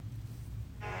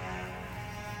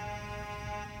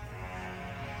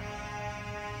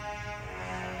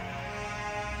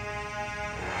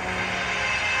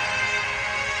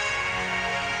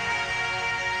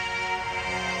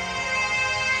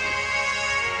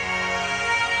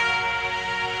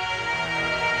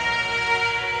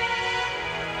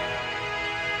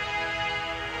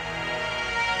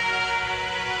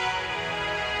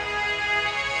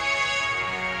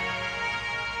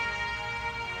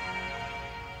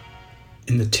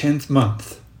In the 10th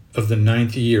month of the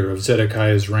 9th year of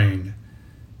Zedekiah's reign,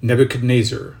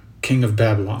 Nebuchadnezzar, king of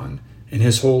Babylon, and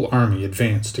his whole army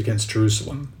advanced against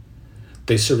Jerusalem.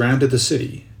 They surrounded the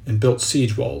city and built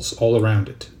siege walls all around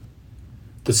it.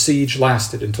 The siege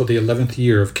lasted until the 11th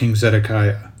year of King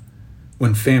Zedekiah.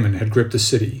 When famine had gripped the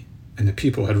city, and the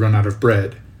people had run out of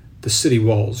bread, the city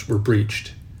walls were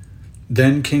breached.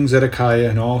 Then King Zedekiah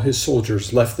and all his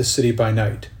soldiers left the city by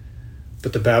night,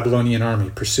 but the Babylonian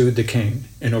army pursued the king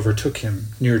and overtook him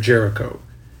near Jericho.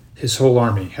 His whole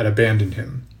army had abandoned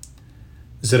him.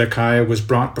 Zedekiah was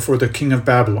brought before the king of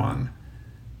Babylon.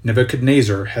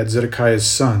 Nebuchadnezzar had Zedekiah's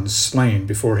sons slain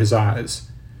before his eyes.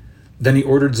 Then he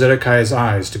ordered Zedekiah's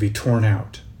eyes to be torn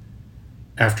out.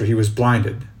 After he was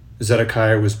blinded,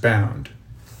 Zedekiah was bound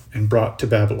and brought to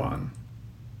Babylon.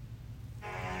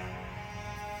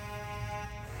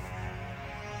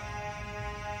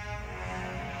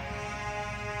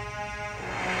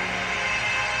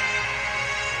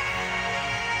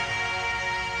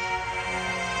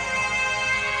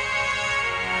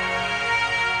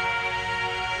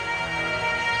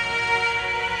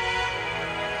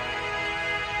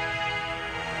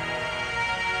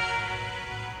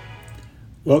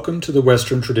 Welcome to the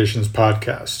Western Traditions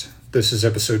Podcast. This is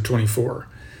episode 24.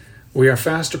 We are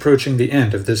fast approaching the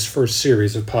end of this first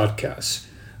series of podcasts.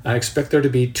 I expect there to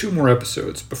be 2 more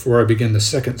episodes before I begin the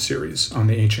second series on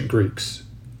the ancient Greeks.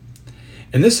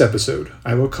 In this episode,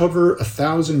 I will cover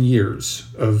 1,000 years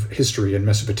of history in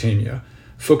Mesopotamia,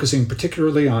 focusing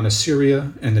particularly on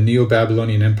Assyria and the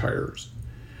Neo-Babylonian empires.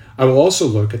 I will also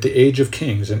look at the Age of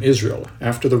Kings in Israel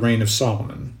after the reign of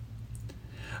Solomon.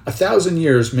 1,000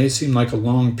 years may seem like a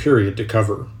long period to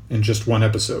cover in just one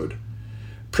episode.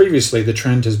 Previously, the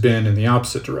trend has been in the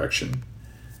opposite direction.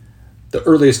 The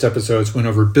earliest episodes went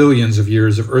over billions of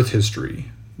years of Earth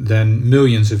history, then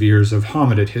millions of years of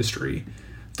hominid history,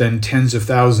 then tens of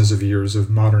thousands of years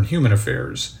of modern human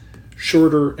affairs.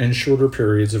 Shorter and shorter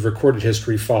periods of recorded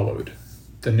history followed,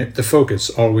 the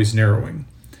focus always narrowing.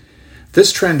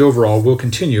 This trend overall will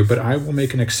continue, but I will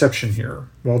make an exception here.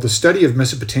 While the study of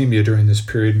Mesopotamia during this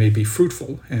period may be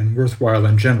fruitful and worthwhile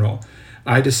in general,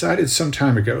 I decided some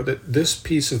time ago that this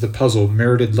piece of the puzzle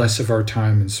merited less of our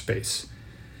time and space.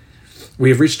 We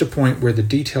have reached a point where the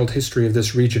detailed history of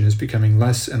this region is becoming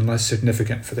less and less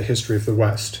significant for the history of the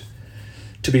West.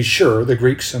 To be sure, the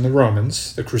Greeks and the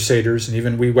Romans, the Crusaders, and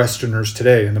even we Westerners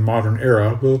today in the modern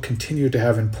era will continue to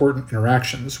have important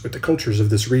interactions with the cultures of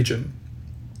this region.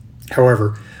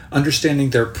 However,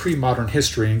 understanding their pre-modern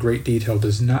history in great detail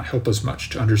does not help us much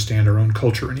to understand our own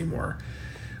culture anymore.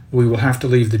 We will have to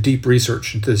leave the deep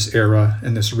research into this era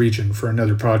and this region for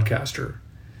another podcaster.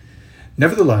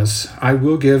 Nevertheless, I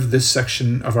will give this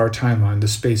section of our timeline the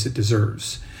space it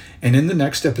deserves, and in the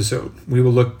next episode, we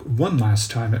will look one last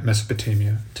time at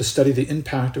Mesopotamia to study the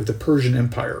impact of the Persian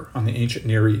Empire on the ancient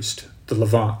Near East, the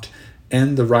Levant,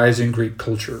 and the rising Greek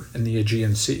culture in the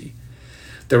Aegean Sea.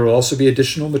 There will also be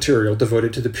additional material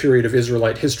devoted to the period of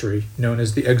Israelite history known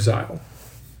as the Exile.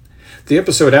 The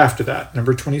episode after that,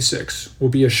 number 26, will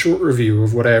be a short review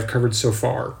of what I have covered so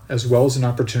far, as well as an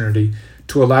opportunity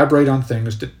to elaborate on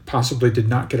things that possibly did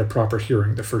not get a proper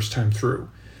hearing the first time through,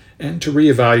 and to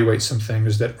reevaluate some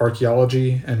things that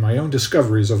archaeology and my own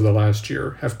discoveries over the last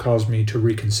year have caused me to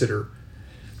reconsider.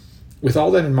 With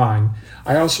all that in mind,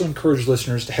 I also encourage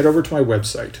listeners to head over to my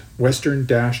website,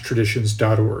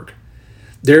 western-traditions.org.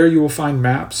 There you will find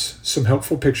maps, some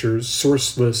helpful pictures,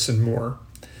 source lists, and more.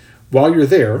 While you're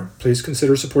there, please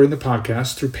consider supporting the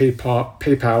podcast through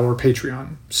PayPal or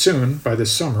Patreon. Soon, by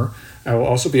this summer, I will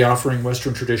also be offering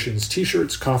Western Traditions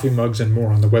t-shirts, coffee mugs, and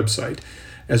more on the website,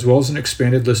 as well as an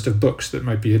expanded list of books that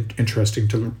might be interesting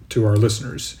to our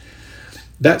listeners.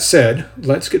 That said,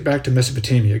 let's get back to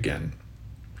Mesopotamia again.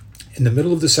 In the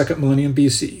middle of the 2nd millennium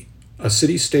BC, a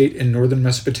city-state in northern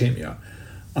Mesopotamia,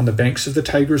 on the banks of the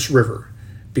Tigris River,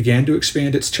 began to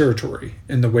expand its territory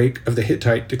in the wake of the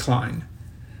Hittite decline.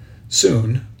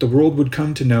 Soon, the world would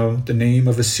come to know the name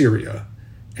of Assyria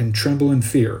and tremble in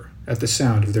fear at the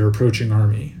sound of their approaching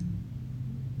army.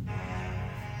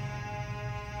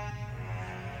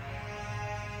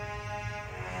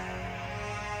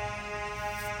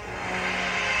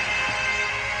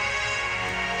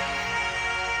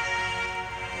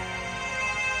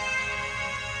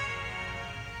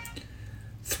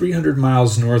 "300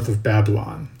 miles north of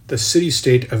Babylon, the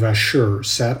city-state of Ashur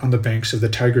sat on the banks of the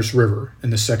Tigris River in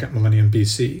the 2nd millennium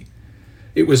BC.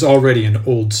 It was already an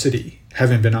old city,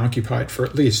 having been occupied for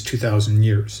at least 2,000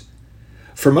 years.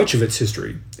 For much of its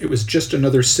history, it was just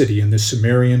another city in the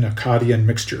Sumerian-Akkadian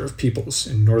mixture of peoples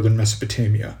in northern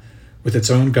Mesopotamia, with its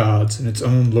own gods and its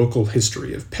own local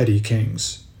history of petty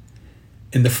kings.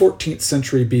 In the 14th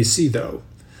century BC, though,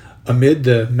 amid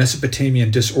the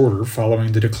Mesopotamian disorder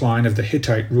following the decline of the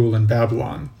Hittite rule in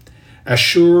Babylon,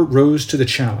 Ashur rose to the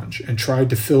challenge and tried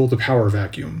to fill the power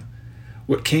vacuum.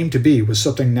 What came to be was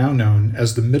something now known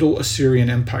as the Middle Assyrian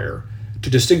Empire, to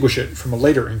distinguish it from a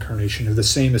later incarnation of the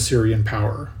same Assyrian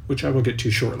power, which I will get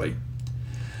to shortly.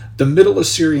 The Middle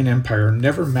Assyrian Empire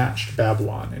never matched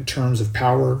Babylon in terms of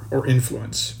power or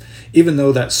influence, even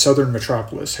though that southern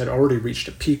metropolis had already reached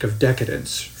a peak of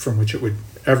decadence from which it would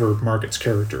ever mark its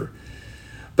character.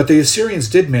 But the Assyrians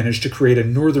did manage to create a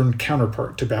northern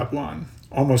counterpart to Babylon,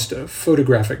 almost a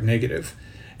photographic negative,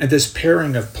 and this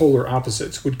pairing of polar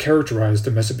opposites would characterize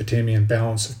the Mesopotamian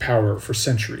balance of power for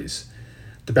centuries.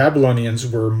 The Babylonians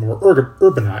were more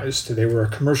urbanized. They were a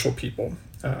commercial people.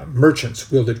 Merchants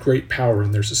wielded great power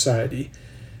in their society.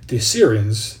 The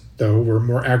Assyrians, though, were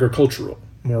more agricultural,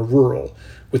 more rural,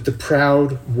 with the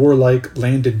proud, warlike,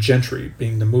 landed gentry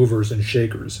being the movers and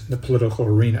shakers in the political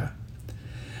arena.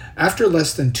 After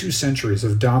less than 2 centuries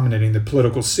of dominating the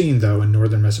political scene, though, in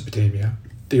northern Mesopotamia,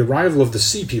 the arrival of the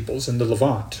Sea Peoples in the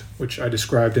Levant, which I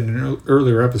described in an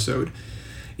earlier episode,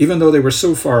 even though they were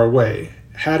so far away,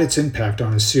 had its impact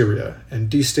on Assyria and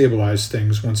destabilized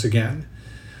things once again.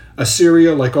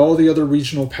 Assyria, like all the other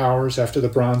regional powers after the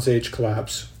Bronze Age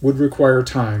collapse, would require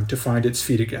time to find its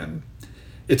feet again.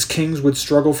 Its kings would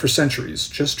struggle for centuries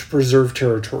just to preserve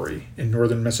territory in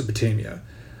northern Mesopotamia,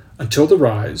 until the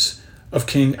rise of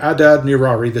King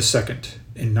Adad-nirari II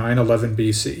in 911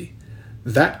 BC.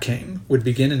 That king would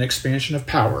begin an expansion of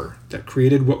power that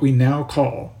created what we now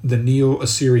call the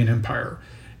Neo-Assyrian Empire,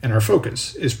 and our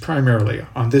focus is primarily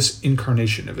on this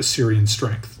incarnation of Assyrian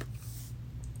strength.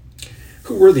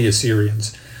 Who were the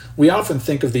Assyrians? We often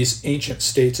think of these ancient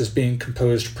states as being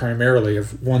composed primarily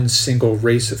of one single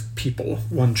race of people,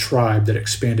 one tribe that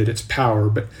expanded its power,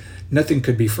 but nothing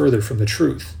could be further from the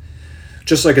truth.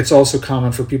 Just like it's also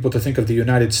common for people to think of the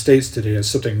United States today as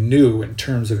something new in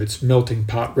terms of its melting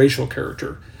pot racial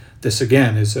character, this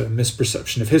again is a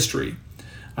misperception of history.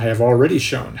 I have already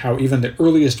shown how even the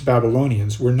earliest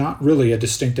Babylonians were not really a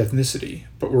distinct ethnicity,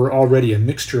 but were already a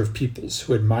mixture of peoples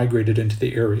who had migrated into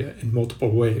the area in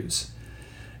multiple waves.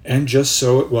 And just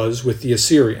so it was with the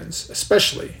Assyrians,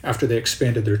 especially after they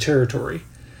expanded their territory.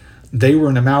 They were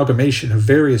an amalgamation of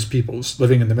various peoples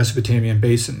living in the Mesopotamian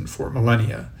basin for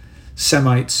millennia: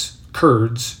 Semites,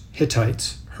 Kurds,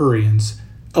 Hittites, Hurrians,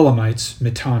 Elamites,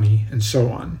 Mitanni, and so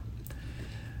on.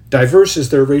 Diverse as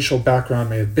their racial background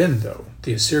may have been, though,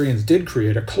 the Assyrians did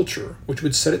create a culture which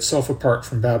would set itself apart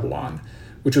from Babylon,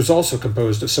 which was also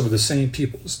composed of some of the same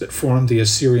peoples that formed the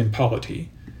Assyrian polity.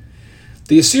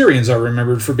 The Assyrians are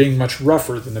remembered for being much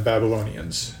rougher than the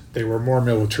Babylonians. They were more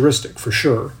militaristic, for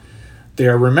sure. They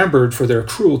are remembered for their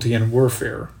cruelty in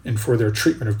warfare, and for their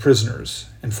treatment of prisoners,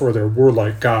 and for their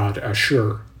warlike god,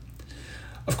 Ashur.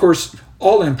 Of course,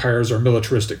 all empires are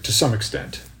militaristic to some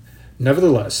extent.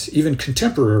 Nevertheless, even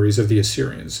contemporaries of the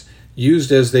Assyrians,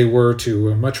 used as they were to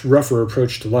a much rougher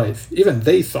approach to life, even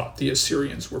they thought the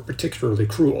Assyrians were particularly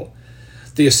cruel.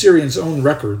 The Assyrians' own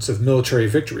records of military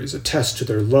victories attest to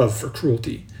their love for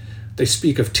cruelty. They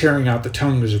speak of tearing out the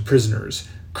tongues of prisoners,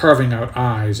 carving out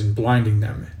eyes and blinding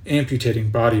them,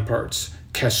 amputating body parts,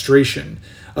 castration,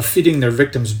 of feeding their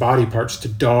victims' body parts to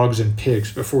dogs and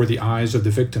pigs before the eyes of the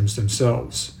victims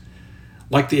themselves.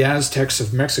 Like the Aztecs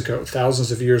of Mexico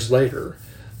thousands of years later,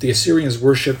 the Assyrians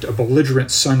worshipped a belligerent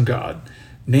sun god.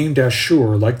 Named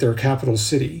Ashur like their capital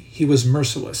city, he was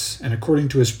merciless, and according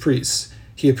to his priests,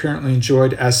 he apparently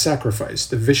enjoyed as sacrifice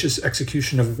the vicious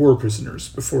execution of war prisoners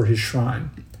before his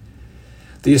shrine.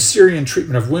 The Assyrian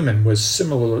treatment of women was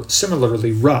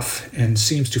similarly rough and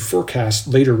seems to forecast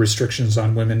later restrictions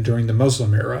on women during the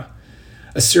Muslim era.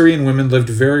 Assyrian women lived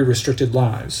very restricted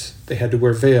lives. They had to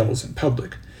wear veils in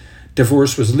public.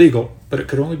 Divorce was legal, but it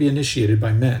could only be initiated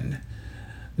by men.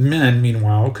 Men,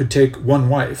 meanwhile, could take one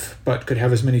wife, but could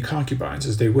have as many concubines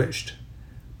as they wished.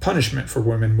 Punishment for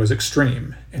women was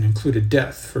extreme and included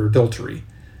death for adultery.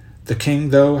 The king,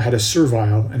 though, had a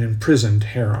servile and imprisoned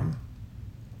harem.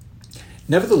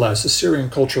 Nevertheless, Assyrian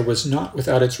culture was not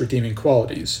without its redeeming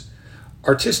qualities.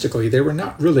 Artistically, they were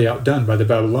not really outdone by the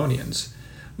Babylonians.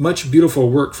 Much beautiful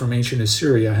work from ancient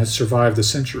Assyria has survived the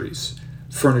centuries: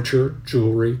 furniture,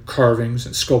 jewelry, carvings,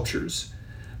 and sculptures.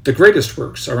 The greatest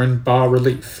works are in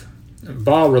bas-relief.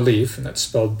 Bas-relief, and that's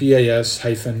spelled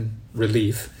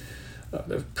B-A-S-relief,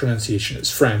 the pronunciation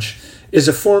is French, is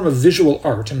a form of visual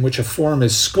art in which a form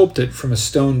is sculpted from a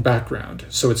stone background,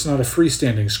 so it's not a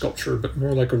freestanding sculpture, but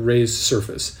more like a raised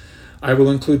surface. I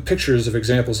will include pictures of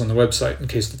examples on the website in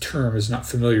case the term is not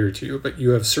familiar to you, but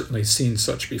you have certainly seen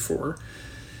such before.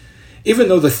 Even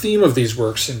though the theme of these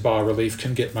works in bas-relief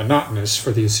can get monotonous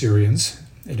for the Assyrians,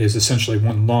 it is essentially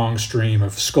one long stream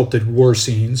of sculpted war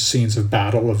scenes, scenes of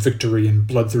battle, of victory, and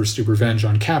bloodthirsty revenge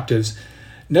on captives.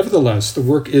 Nevertheless, the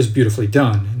work is beautifully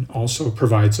done and also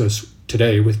provides us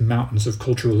today with mountains of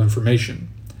cultural information.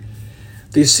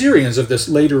 The Assyrians of this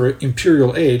later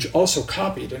imperial age also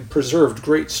copied and preserved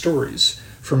great stories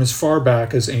from as far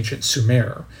back as ancient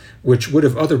Sumer, which would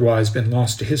have otherwise been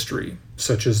lost to history,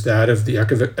 such as that of the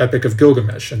Epic of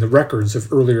Gilgamesh and the records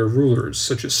of earlier rulers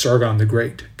such as Sargon the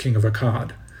Great, king of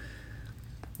Akkad.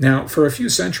 Now, for a few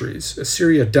centuries,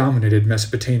 Assyria dominated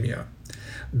Mesopotamia.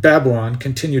 Babylon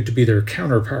continued to be their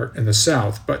counterpart in the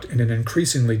south, but in an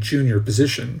increasingly junior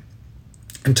position,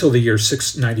 until the year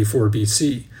 694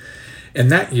 BC. In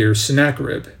that year,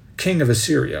 Sennacherib, king of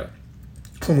Assyria,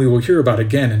 whom we will hear about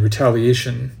again in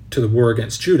retaliation to the war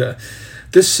against Judah,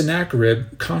 this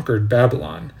Sennacherib conquered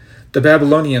Babylon. The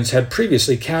Babylonians had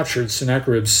previously captured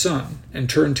Sennacherib's son and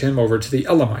turned him over to the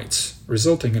Elamites,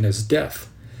 resulting in his death.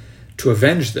 To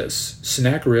avenge this,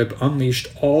 Sennacherib unleashed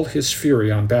all his fury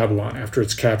on Babylon after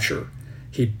its capture.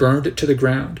 He burned it to the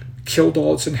ground, killed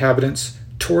all its inhabitants,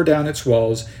 tore down its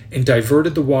walls, and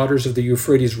diverted the waters of the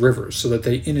Euphrates River so that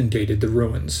they inundated the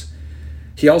ruins.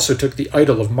 He also took the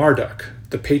idol of Marduk,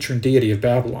 the patron deity of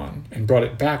Babylon, and brought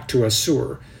it back to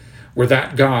Assur, where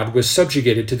that god was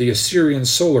subjugated to the Assyrian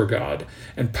solar god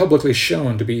and publicly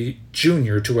shown to be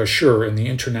junior to Ashur in the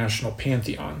international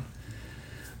pantheon.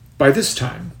 By this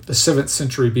time, the 7th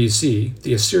century BC,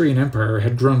 the Assyrian Empire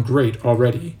had grown great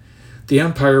already. The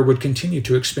empire would continue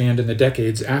to expand in the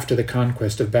decades after the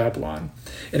conquest of Babylon,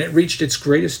 and it reached its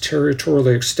greatest territorial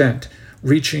extent,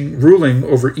 ruling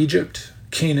over Egypt,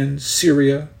 Canaan,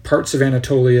 Syria, parts of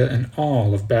Anatolia, and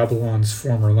all of Babylon's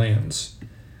former lands.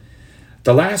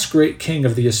 The last great king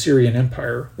of the Assyrian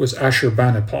Empire was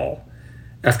Ashurbanipal.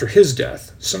 After his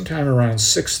death, sometime around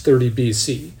 630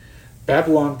 BC,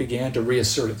 Babylon began to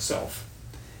reassert itself.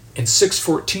 In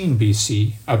 614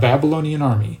 BC, a Babylonian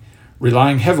army,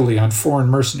 relying heavily on foreign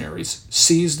mercenaries,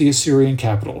 seized the Assyrian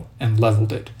capital and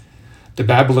leveled it. The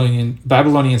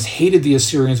Babylonians hated the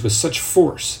Assyrians with such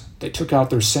force they took out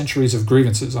their centuries of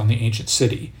grievances on the ancient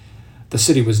city. The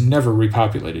city was never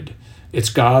repopulated.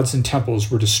 Its gods and temples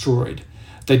were destroyed.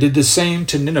 They did the same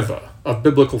to Nineveh, of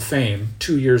biblical fame,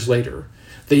 2 years later.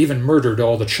 They even murdered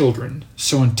all the children,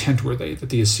 so intent were they that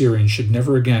the Assyrians should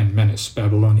never again menace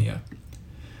Babylonia.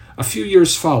 A few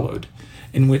years followed,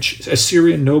 in which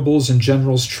Assyrian nobles and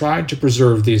generals tried to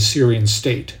preserve the Assyrian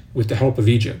state with the help of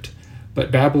Egypt,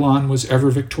 but Babylon was ever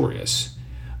victorious.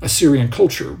 Assyrian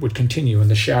culture would continue in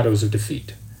the shadows of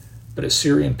defeat, but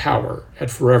Assyrian power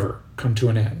had forever come to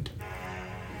an end.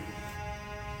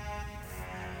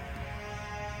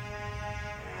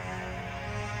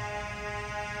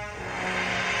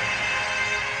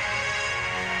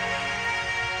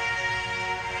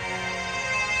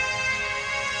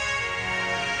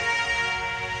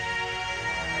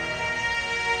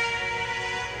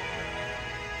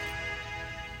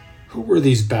 Who were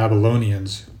these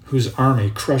Babylonians whose army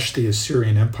crushed the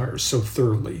Assyrian Empire so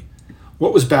thoroughly?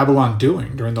 What was Babylon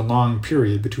doing during the long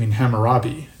period between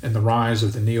Hammurabi and the rise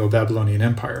of the Neo-Babylonian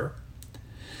Empire?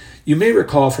 You may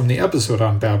recall from the episode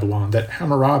on Babylon that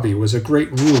Hammurabi was a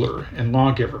great ruler and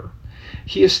lawgiver.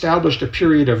 He established a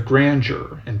period of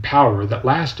grandeur and power that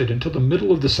lasted until the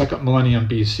middle of the 2nd millennium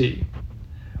BC,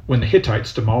 when the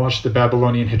Hittites demolished the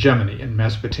Babylonian hegemony in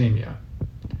Mesopotamia.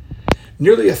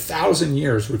 Nearly 1,000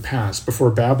 years would pass before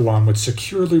Babylon would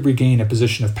securely regain a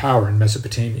position of power in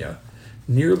Mesopotamia.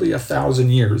 Nearly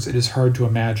 1,000 years, it is hard to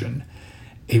imagine.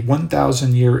 A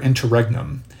 1,000-year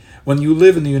interregnum. When you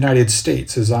live in the United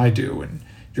States, as I do, and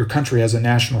your country has a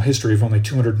national history of only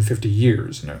 250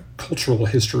 years and a cultural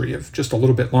history of just a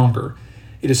little bit longer,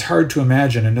 it is hard to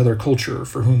imagine another culture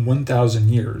for whom 1,000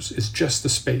 years is just the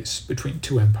space between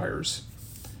two empires.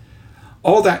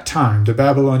 All that time, the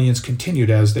Babylonians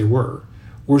continued as they were,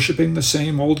 worshipping the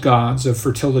same old gods of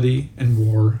fertility and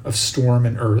war, of storm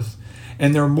and earth,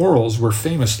 and their morals were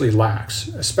famously lax,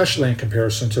 especially in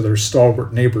comparison to their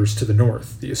stalwart neighbors to the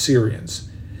north, the Assyrians.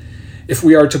 If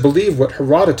we are to believe what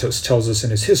Herodotus tells us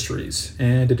in his histories,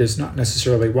 and it is not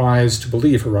necessarily wise to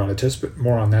believe Herodotus, but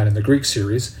more on that in the Greek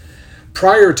series,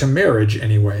 prior to marriage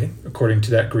anyway, according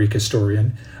to that Greek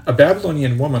historian, a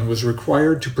Babylonian woman was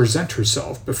required to present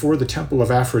herself before the temple of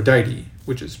Aphrodite,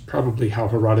 which is probably how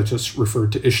Herodotus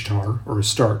referred to Ishtar or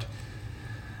Astarte.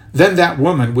 Then that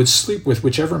woman would sleep with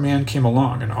whichever man came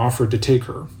along and offered to take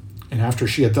her, and after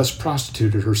she had thus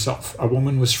prostituted herself, a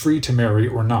woman was free to marry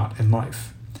or not in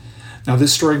life. Now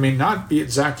this story may not be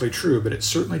exactly true, but it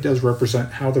certainly does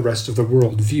represent how the rest of the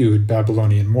world viewed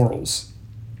Babylonian morals.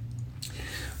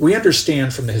 We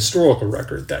understand from the historical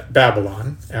record that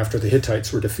Babylon, after the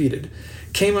Hittites were defeated,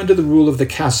 came under the rule of the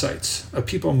Kassites, a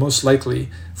people most likely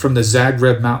from the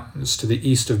Zagreb Mountains to the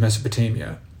east of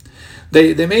Mesopotamia.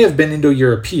 They may have been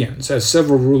Indo-Europeans, as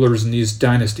several rulers in these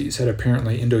dynasties had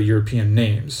apparently Indo-European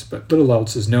names, but little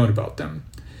else is known about them.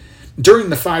 During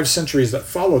the 5 centuries that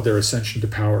followed their ascension to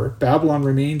power, Babylon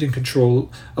remained in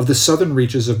control of the southern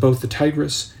reaches of both the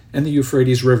Tigris and the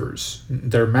Euphrates rivers,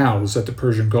 their mouths at the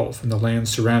Persian Gulf and the lands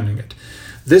surrounding it.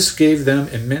 This gave them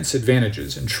immense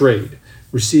advantages in trade,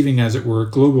 receiving, as it were,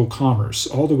 global commerce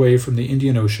all the way from the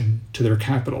Indian Ocean to their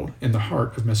capital in the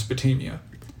heart of Mesopotamia.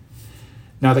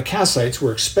 Now the Kassites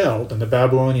were expelled, and the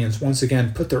Babylonians once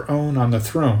again put their own on the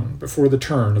throne before the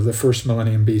turn of the first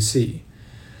millennium BC.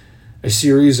 A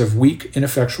series of weak,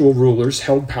 ineffectual rulers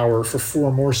held power for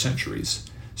 4 more centuries,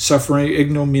 suffering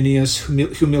ignominious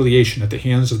humiliation at the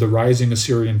hands of the rising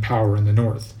Assyrian power in the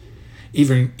north,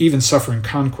 even suffering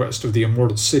conquest of the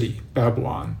immortal city,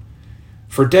 Babylon.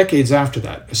 For decades after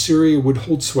that, Assyria would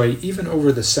hold sway even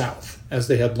over the south, as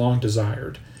they had long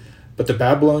desired. But the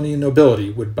Babylonian nobility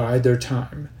would bide their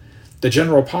time. The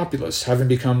general populace, having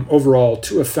become overall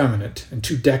too effeminate and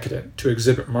too decadent to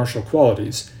exhibit martial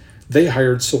qualities, they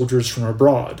hired soldiers from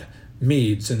abroad,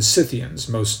 Medes and Scythians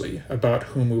mostly, about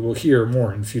whom we will hear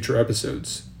more in future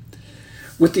episodes.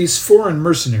 With these foreign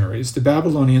mercenaries, the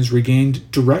Babylonians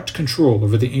regained direct control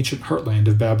over the ancient heartland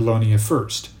of Babylonia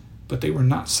first. But they were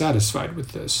not satisfied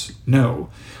with this. No,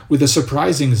 with a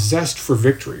surprising zest for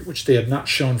victory, which they had not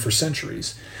shown for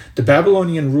centuries, the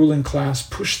Babylonian ruling class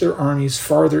pushed their armies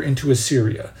farther into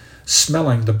Assyria,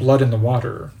 smelling the blood in the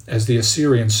water as the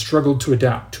Assyrians struggled to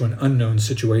adapt to an unknown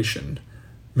situation,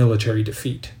 military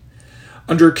defeat.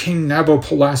 Under King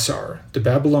Nabopolassar, the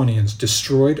Babylonians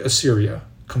destroyed Assyria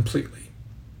completely.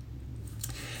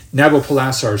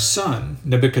 Nabopolassar's son,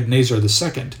 Nebuchadnezzar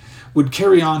II, would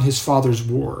carry on his father's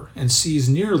war and seize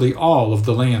nearly all of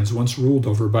the lands once ruled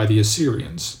over by the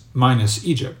Assyrians, minus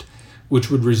Egypt, which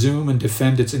would resume and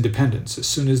defend its independence as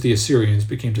soon as the Assyrians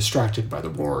became distracted by the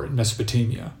war in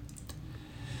Mesopotamia.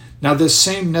 Now this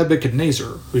same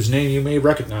Nebuchadnezzar, whose name you may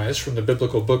recognize from the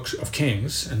biblical book of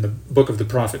Kings and the book of the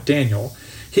prophet Daniel,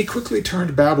 he quickly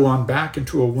turned Babylon back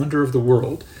into a wonder of the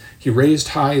world. He raised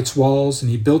high its walls,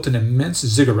 and he built an immense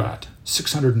ziggurat,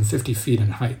 650 feet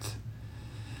in height.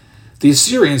 The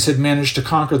Assyrians had managed to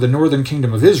conquer the northern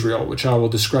kingdom of Israel, which I will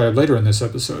describe later in this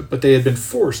episode, but they had been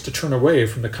forced to turn away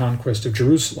from the conquest of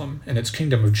Jerusalem and its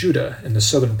kingdom of Judah in the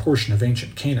southern portion of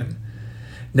ancient Canaan.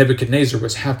 Nebuchadnezzar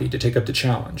was happy to take up the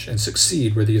challenge and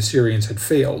succeed where the Assyrians had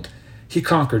failed. He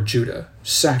conquered Judah,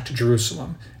 sacked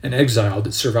Jerusalem, and exiled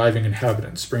its surviving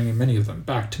inhabitants, bringing many of them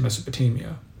back to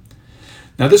Mesopotamia.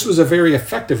 Now this was a very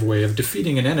effective way of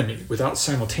defeating an enemy without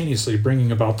simultaneously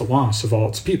bringing about the loss of all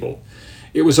its people.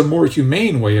 It was a more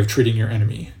humane way of treating your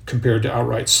enemy, compared to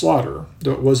outright slaughter,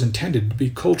 though it was intended to be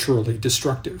culturally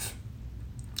destructive.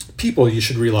 People, you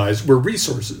should realize, were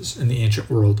resources in the ancient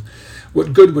world.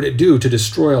 What good would it do to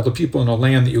destroy all the people in a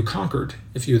land that you conquered,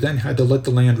 if you then had to let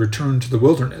the land return to the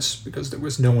wilderness because there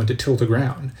was no one to till the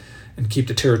ground and keep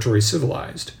the territory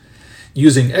civilized?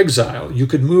 Using exile, you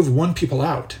could move one people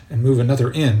out and move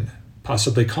another in,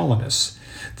 possibly colonists.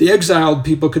 The exiled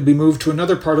people could be moved to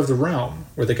another part of the realm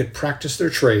where they could practice their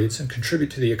trades and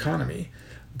contribute to the economy,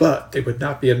 but they would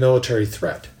not be a military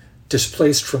threat,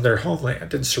 displaced from their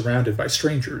homeland and surrounded by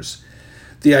strangers.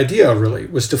 The idea, really,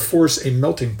 was to force a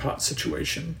melting pot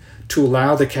situation, to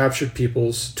allow the captured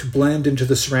peoples to blend into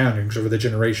the surroundings over the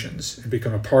generations and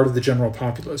become a part of the general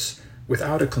populace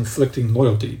without a conflicting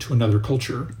loyalty to another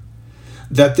culture.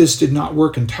 That this did not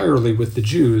work entirely with the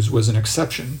Jews was an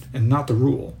exception and not the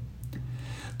rule.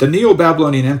 The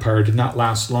Neo-Babylonian Empire did not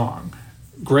last long,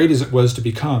 great as it was to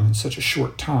become in such a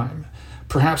short time.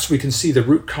 Perhaps we can see the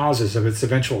root causes of its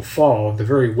eventual fall in the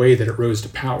very way that it rose to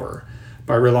power,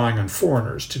 by relying on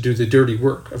foreigners to do the dirty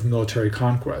work of military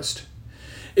conquest.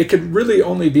 It could really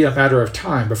only be a matter of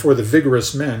time before the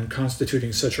vigorous men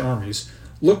constituting such armies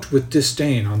looked with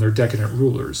disdain on their decadent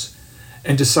rulers,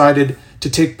 and decided to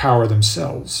take power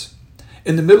themselves.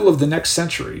 In the middle of the next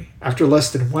century, after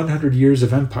less than 100 years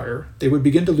of empire, they would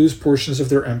begin to lose portions of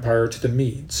their empire to the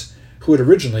Medes, who had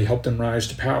originally helped them rise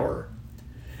to power.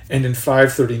 And in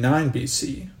 539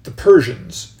 BC, the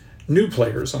Persians, new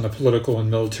players on the political and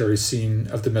military scene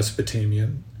of the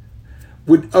Mesopotamian,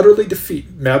 would utterly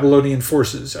defeat Babylonian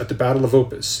forces at the Battle of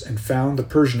Opis and found the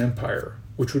Persian Empire,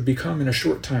 which would become in a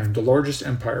short time the largest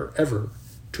empire ever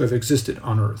to have existed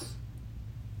on Earth.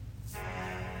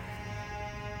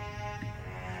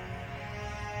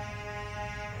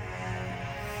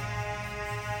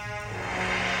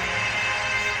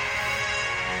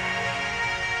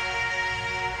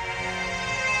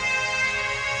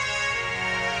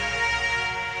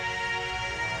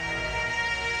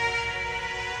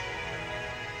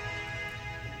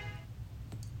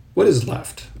 What is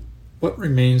left? What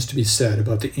remains to be said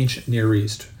about the ancient Near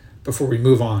East before we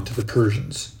move on to the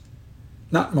Persians?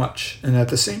 Not much, and at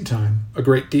the same time, a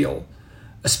great deal,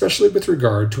 especially with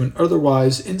regard to an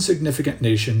otherwise insignificant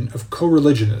nation of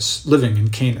co-religionists living in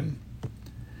Canaan.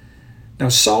 Now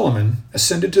Solomon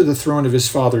ascended to the throne of his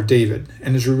father David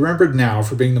and is remembered now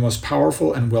for being the most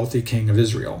powerful and wealthy king of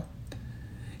Israel.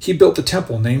 He built the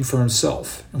temple named for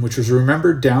himself, and which was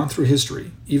remembered down through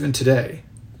history, even today.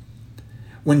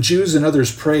 When Jews and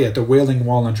others pray at the Wailing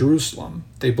Wall in Jerusalem,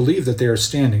 they believe that they are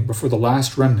standing before the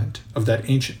last remnant of that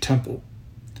ancient temple.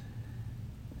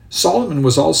 Solomon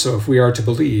was also, if we are to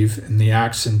believe in the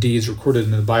acts and deeds recorded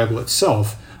in the Bible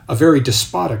itself, a very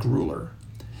despotic ruler.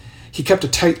 He kept a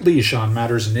tight leash on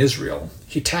matters in Israel.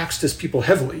 He taxed his people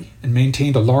heavily and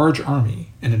maintained a large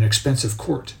army and an expensive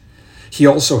court. He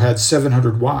also had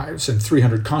 700 wives and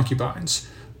 300 concubines,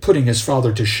 putting his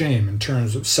father to shame in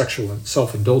terms of sexual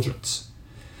self-indulgence.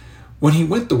 When he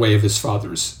went the way of his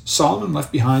fathers, Solomon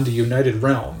left behind a united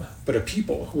realm, but a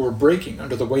people who were breaking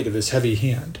under the weight of his heavy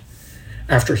hand.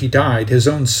 After he died, his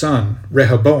own son,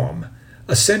 Rehoboam,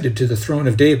 ascended to the throne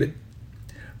of David.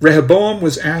 Rehoboam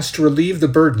was asked to relieve the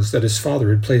burdens that his father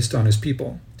had placed on his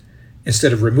people.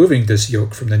 Instead of removing this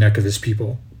yoke from the neck of his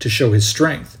people to show his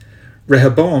strength,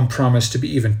 Rehoboam promised to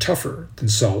be even tougher than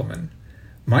Solomon.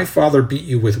 "My father beat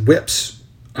you with whips.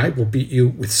 I will beat you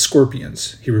with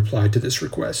scorpions," he replied to this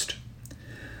request.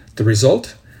 The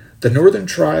result? The northern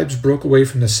tribes broke away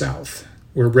from the south,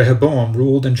 where Rehoboam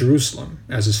ruled in Jerusalem,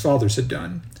 as his fathers had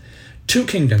done. 2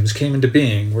 kingdoms came into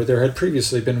being where there had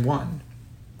previously been one.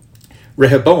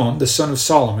 Rehoboam, the son of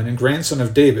Solomon and grandson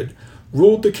of David,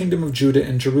 ruled the kingdom of Judah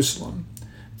and Jerusalem.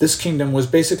 This kingdom was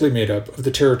basically made up of the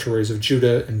territories of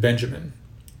Judah and Benjamin.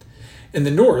 In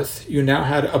the north, you now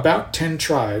had about 10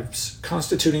 tribes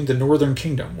constituting the northern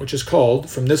kingdom, which is called,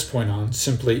 from this point on,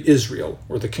 simply Israel,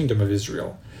 or the kingdom of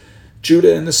Israel.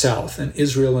 Judah in the south and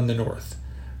Israel in the north.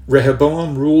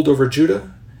 Rehoboam ruled over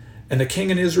Judah, and the king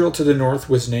in Israel to the north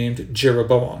was named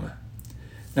Jeroboam.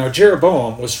 Now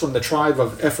Jeroboam was from the tribe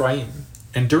of Ephraim,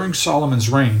 and during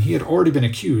Solomon's reign he had already been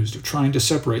accused of trying to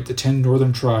separate the 10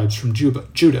 northern tribes from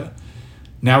Judah.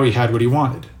 Now he had what he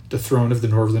wanted, the throne of the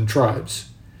northern tribes.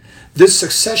 This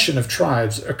succession of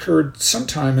tribes occurred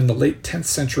sometime in the late 10th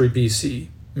century BC,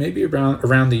 maybe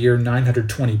around the year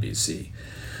 920 BC.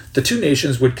 The 2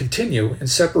 nations would continue in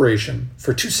separation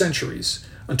for 2 centuries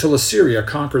until Assyria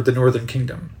conquered the northern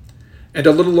kingdom. And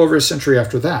a little over a century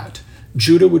after that,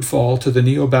 Judah would fall to the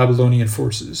Neo-Babylonian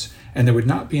forces, and there would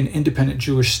not be an independent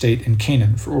Jewish state in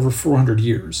Canaan for over 400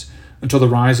 years, until the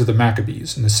rise of the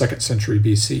Maccabees in the 2nd century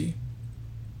BC.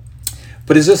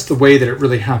 But is this the way that it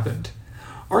really happened?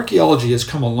 Archaeology has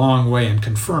come a long way in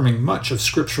confirming much of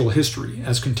scriptural history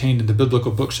as contained in the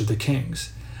biblical books of the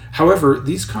Kings. However,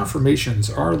 these confirmations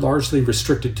are largely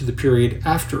restricted to the period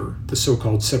after the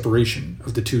so-called separation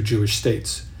of the 2 Jewish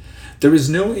states. There is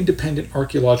no independent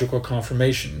archaeological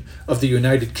confirmation of the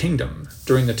United Kingdom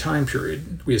during the time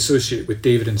period we associate with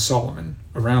David and Solomon,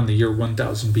 around the year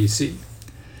 1000 BC.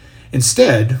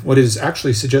 Instead, what is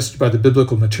actually suggested by the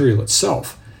biblical material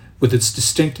itself, with its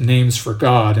distinct names for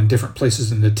God in different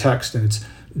places in the text and its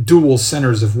dual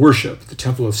centers of worship, the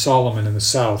Temple of Solomon in the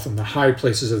south and the high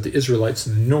places of the Israelites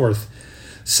in the north,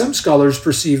 some scholars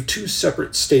perceive 2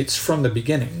 separate states from the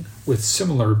beginning, with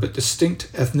similar but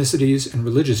distinct ethnicities and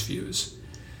religious views.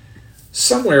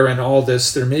 Somewhere in all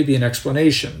this there may be an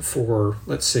explanation for,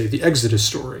 let's say, the Exodus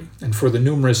story, and for the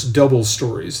numerous double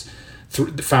stories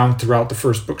found throughout the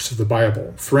first books of the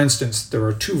Bible. For instance, there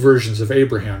are 2 versions of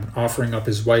Abraham offering up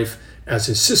his wife as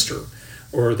his sister,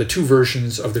 or the 2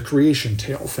 versions of the creation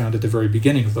tale found at the very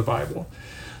beginning of the Bible.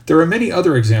 There are many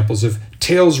other examples of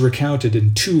tales recounted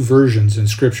in 2 versions in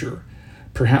Scripture.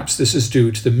 Perhaps this is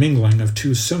due to the mingling of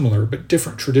 2 similar but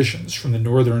different traditions from the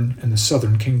northern and the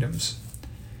southern kingdoms.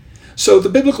 So the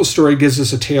biblical story gives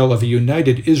us a tale of a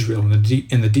united Israel in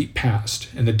the deep past,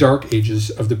 in the dark ages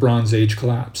of the Bronze Age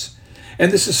collapse.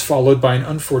 And this is followed by an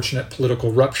unfortunate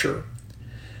political rupture.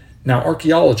 Now,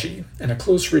 archaeology and a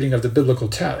close reading of the biblical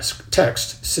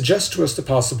text suggests to us the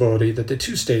possibility that the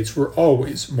 2 states were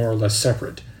always more or less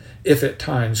separate, if at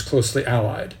times closely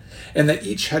allied, and that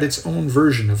each had its own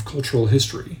version of cultural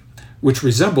history, which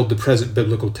resembled the present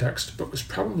biblical text, but was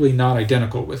probably not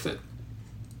identical with it.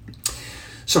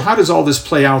 So how does all this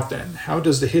play out then? How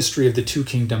does the history of the 2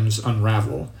 kingdoms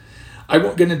unravel? I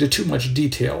won't get into too much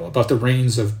detail about the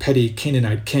reigns of petty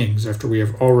Canaanite kings after we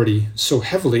have already so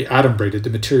heavily adumbrated the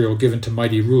material given to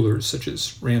mighty rulers such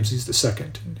as Ramses II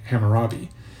and Hammurabi.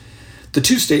 The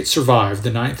 2 states survived the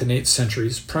 9th and 8th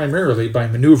centuries primarily by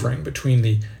maneuvering between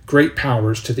the great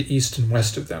powers to the east and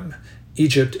west of them,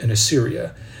 Egypt, and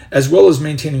Assyria, as well as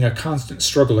maintaining a constant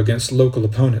struggle against local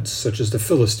opponents such as the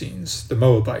Philistines, the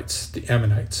Moabites, the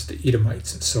Ammonites, the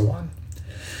Edomites, and so on.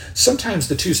 Sometimes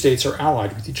the two states are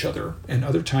allied with each other, and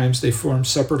other times they form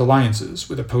separate alliances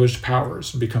with opposed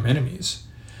powers and become enemies.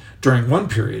 During one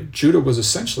period, Judah was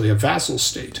essentially a vassal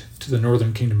state to the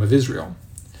northern kingdom of Israel.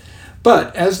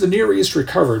 But as the Near East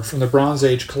recovered from the Bronze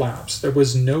Age collapse, there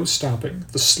was no stopping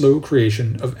the slow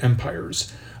creation of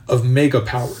empires, of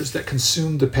mega-powers that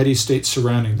consumed the petty states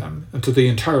surrounding them until the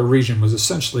entire region was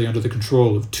essentially under the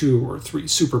control of 2 or 3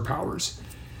 superpowers.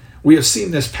 We have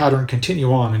seen this pattern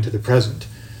continue on into the present.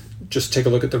 Just take a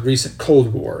look at the recent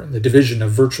Cold War and the division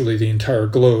of virtually the entire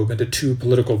globe into 2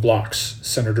 political blocs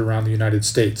centered around the United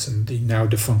States and the now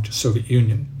defunct Soviet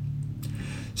Union.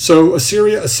 So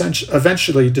Assyria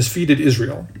eventually defeated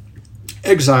Israel,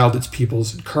 exiled its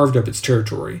peoples, and carved up its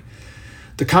territory.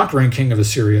 The conquering king of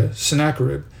Assyria,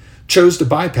 Sennacherib, chose to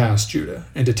bypass Judah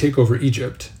and to take over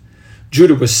Egypt.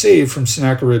 Judah was saved from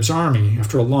Sennacherib's army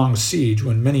after a long siege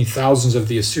when many thousands of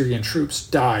the Assyrian troops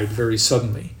died very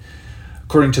suddenly.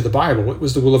 According to the Bible, it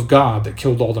was the will of God that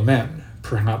killed all the men.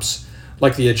 Perhaps,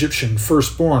 like the Egyptian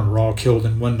firstborn were all killed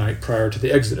in one night prior to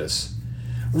the Exodus.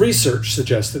 Research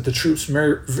suggests that the troops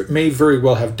may very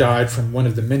well have died from one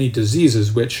of the many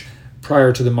diseases which,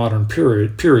 prior to the modern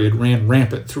period ran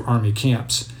rampant through army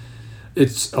camps.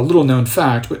 It's a little-known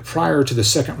fact, but prior to the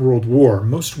Second World War,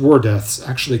 most war deaths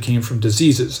actually came from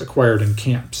diseases acquired in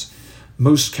camps.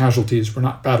 Most casualties were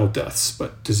not battle deaths,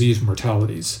 but disease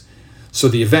mortalities. So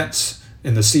the events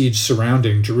in the siege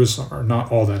surrounding Jerusalem are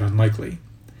not all that unlikely.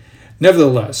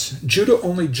 Nevertheless, Judah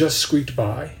only just squeaked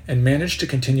by and managed to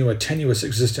continue a tenuous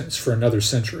existence for another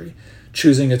century,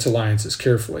 choosing its alliances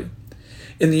carefully.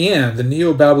 In the end, the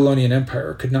Neo-Babylonian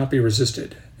Empire could not be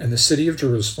resisted, and the city of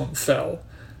Jerusalem fell.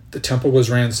 The temple was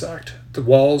ransacked, the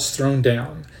walls thrown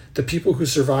down. The people who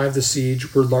survived the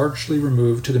siege were largely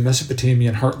removed to the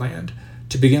Mesopotamian heartland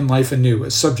to begin life anew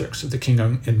as subjects of the king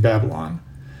in Babylon.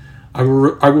 I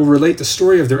will relate the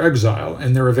story of their exile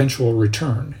and their eventual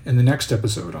return in the next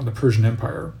episode on the Persian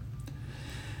Empire.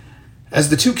 As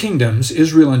the two kingdoms,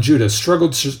 Israel and Judah,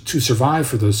 struggled to survive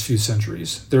for those few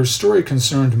centuries, their story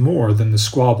concerned more than the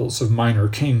squabbles of minor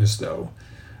kings, though.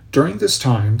 During this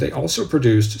time, they also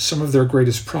produced some of their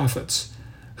greatest prophets,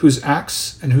 whose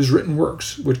acts and whose written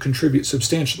works would contribute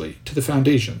substantially to the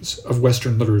foundations of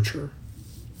Western literature.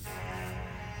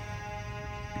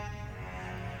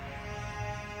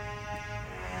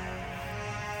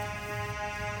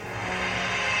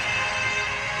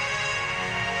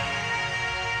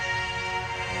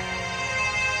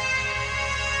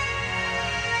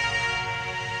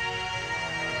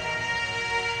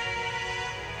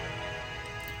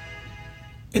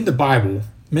 In the Bible,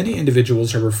 many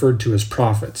individuals are referred to as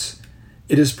prophets.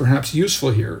 It is perhaps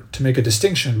useful here to make a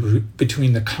distinction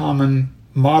between the common,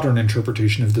 modern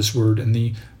interpretation of this word and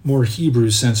the more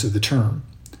Hebrew sense of the term.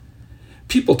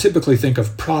 People typically think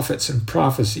of prophets and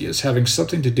prophecy as having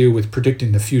something to do with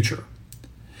predicting the future.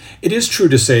 It is true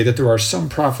to say that there are some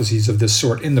prophecies of this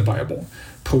sort in the Bible,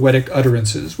 poetic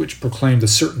utterances which proclaim the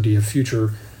certainty of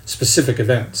future specific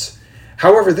events.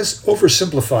 However, this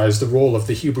oversimplifies the role of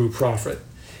the Hebrew prophet.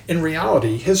 In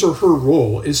reality, his or her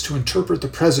role is to interpret the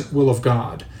present will of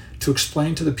God, to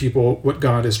explain to the people what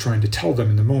God is trying to tell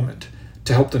them in the moment,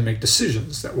 to help them make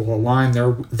decisions that will align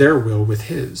their will with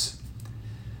his.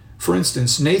 For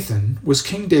instance, Nathan was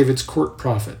King David's court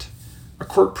prophet. A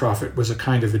court prophet was a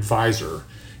kind of advisor.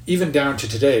 Even down to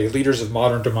today, leaders of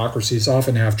modern democracies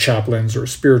often have chaplains or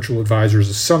spiritual advisors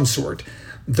of some sort,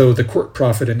 though the court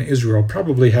prophet in Israel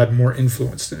probably had more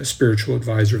influence than a spiritual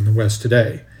advisor in the West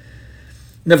today.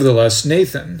 Nevertheless,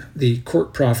 Nathan, the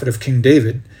court prophet of King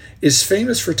David, is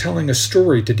famous for telling a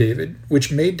story to David,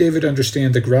 which made David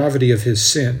understand the gravity of his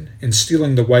sin in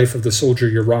stealing the wife of the soldier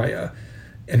Uriah,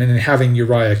 and in having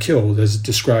Uriah killed, as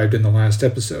described in the last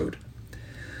episode.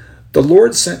 The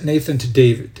Lord sent Nathan to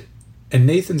David, and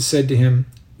Nathan said to him,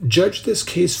 "Judge this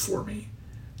case for me.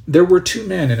 There were 2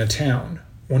 men in a town.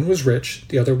 One was rich,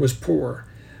 the other was poor.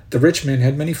 The rich man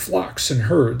had many flocks and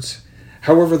herds.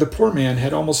 However, the poor man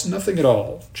had almost nothing at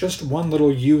all, just one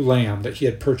little ewe lamb that he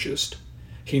had purchased.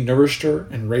 He nourished her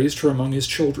and raised her among his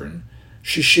children.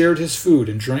 She shared his food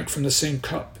and drank from the same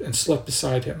cup and slept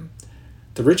beside him.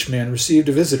 The rich man received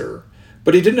a visitor,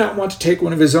 but he did not want to take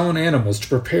one of his own animals to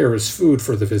prepare as food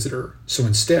for the visitor, so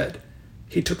instead,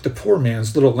 he took the poor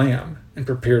man's little lamb and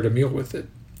prepared a meal with it."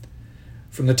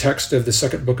 From the text of the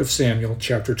second book of Samuel,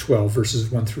 chapter 12, verses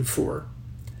 1 through 4.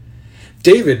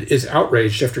 David is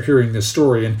outraged after hearing this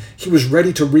story, and he was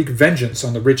ready to wreak vengeance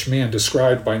on the rich man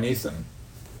described by Nathan.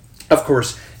 Of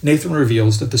course, Nathan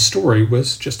reveals that the story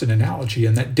was just an analogy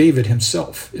and that David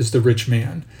himself is the rich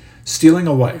man, stealing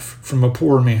a wife from a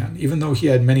poor man, even though he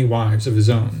had many wives of his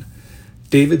own.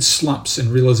 David slumps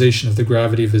in realization of the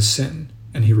gravity of his sin,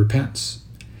 and he repents.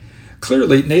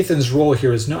 Clearly, Nathan's role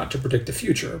here is not to predict the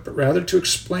future, but rather to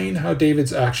explain how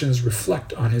David's actions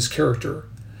reflect on his character.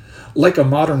 Like a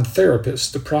modern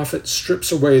therapist, the prophet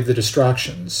strips away the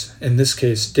distractions, in this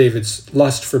case David's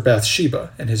lust for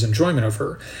Bathsheba and his enjoyment of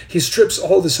her. He strips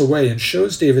all this away and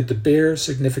shows David the bare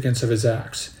significance of his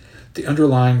acts, the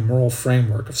underlying moral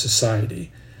framework of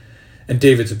society, and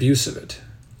David's abuse of it.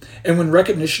 And when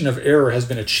recognition of error has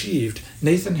been achieved,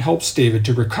 Nathan helps David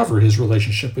to recover his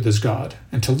relationship with his God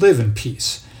and to live in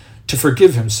peace, to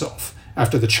forgive himself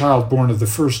after the child born of the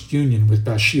first union with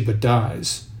Bathsheba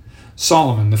dies.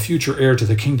 Solomon, the future heir to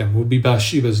the kingdom, will be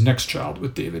Bathsheba's next child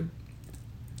with David.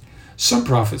 Some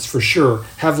prophets, for sure,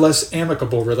 have less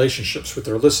amicable relationships with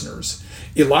their listeners.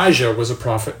 Elijah was a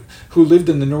prophet who lived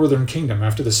in the northern kingdom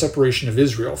after the separation of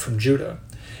Israel from Judah.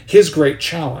 His great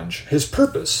challenge, his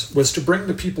purpose, was to bring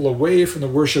the people away from the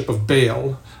worship of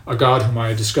Baal, a god whom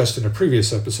I discussed in a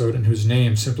previous episode and whose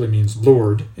name simply means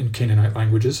Lord in Canaanite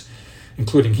languages,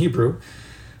 including Hebrew.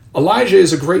 Elijah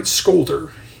is a great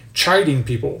scolder, chiding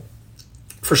people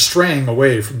for straying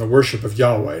away from the worship of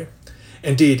Yahweh.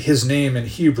 Indeed, his name in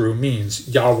Hebrew means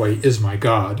Yahweh is my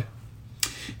God.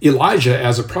 Elijah,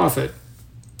 as a prophet,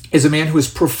 is a man who is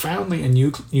profoundly and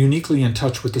uniquely in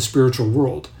touch with the spiritual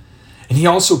world. And he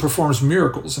also performs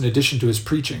miracles in addition to his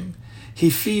preaching. He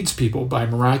feeds people by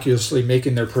miraculously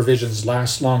making their provisions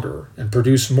last longer and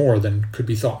produce more than could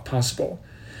be thought possible.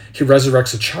 He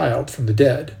resurrects a child from the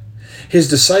dead. His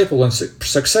disciple and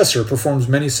successor performs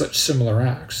many such similar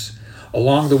acts.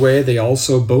 Along the way, they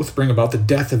also both bring about the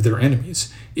death of their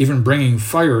enemies, even bringing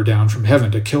fire down from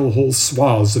heaven to kill whole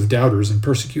swaths of doubters and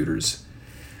persecutors.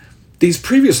 These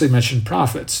previously mentioned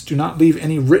prophets do not leave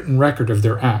any written record of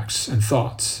their acts and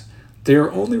thoughts. They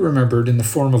are only remembered in the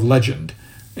form of legend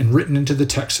and written into the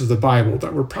texts of the Bible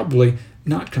that were probably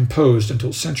not composed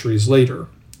until centuries later.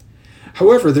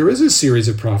 However, there is a series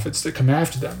of prophets that come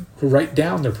after them who write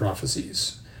down their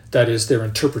prophecies, that is, their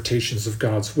interpretations of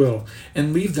God's will,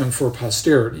 and leave them for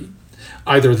posterity.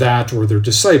 Either that or their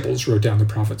disciples wrote down the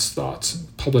prophet's thoughts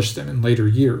and published them in later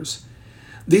years.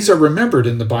 These are remembered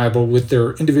in the Bible with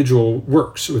their individual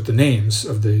works, with the names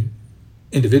of the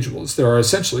individuals. There are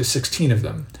essentially 16 of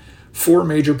them, 4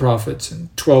 major prophets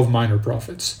and 12 minor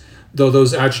prophets, though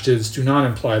those adjectives do not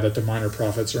imply that the minor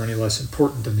prophets are any less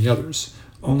important than the others,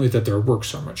 only that their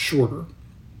works are much shorter.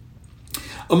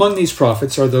 Among these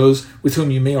prophets are those with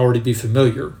whom you may already be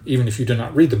familiar, even if you do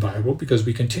not read the Bible, because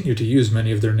we continue to use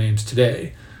many of their names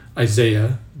today: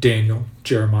 Isaiah, Daniel,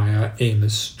 Jeremiah,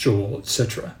 Amos, Joel,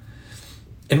 etc.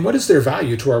 And what is their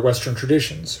value to our Western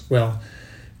traditions? Well,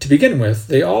 to begin with,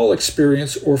 they all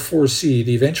experience or foresee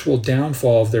the eventual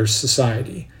downfall of their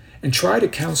society and try to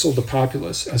counsel the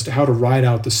populace as to how to ride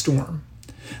out the storm.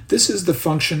 This is the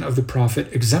function of the prophet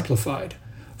exemplified.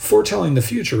 Foretelling the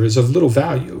future is of little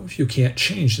value if you can't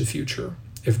change the future,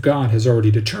 if God has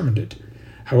already determined it.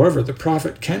 However, the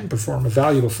prophet can perform a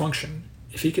valuable function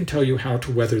if he can tell you how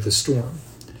to weather the storm.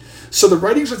 So the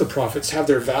writings of the prophets have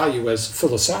their value as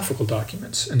philosophical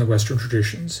documents in the Western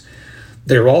traditions.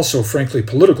 They are also frankly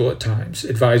political at times,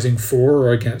 advising for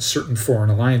or against certain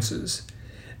foreign alliances.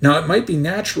 Now, it might be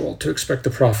natural to expect the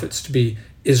prophets to be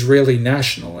Israeli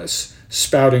nationalists,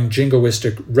 spouting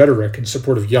jingoistic rhetoric in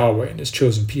support of Yahweh and his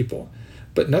chosen people,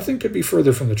 but nothing could be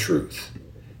further from the truth.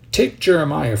 Take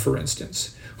Jeremiah, for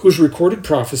instance, whose recorded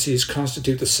prophecies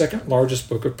constitute the second largest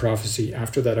book of prophecy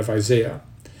after that of Isaiah.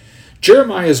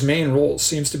 Jeremiah's main role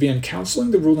seems to be in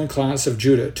counseling the ruling class of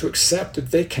Judah to accept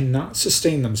that they cannot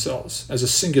sustain themselves as a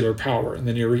singular power in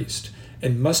the Near East,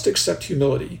 and must accept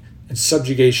humility and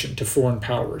subjugation to foreign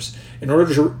powers in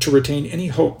order to retain any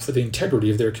hope for the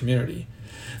integrity of their community.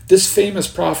 This famous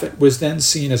prophet was then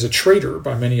seen as a traitor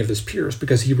by many of his peers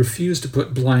because he refused to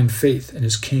put blind faith in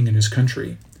his king and his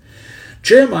country.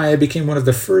 Jeremiah became one of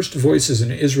the first voices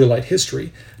in Israelite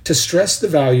history to stress the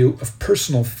value of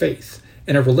personal faith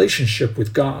and a relationship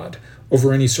with God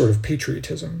over any sort of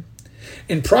patriotism.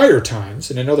 In prior times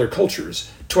and in other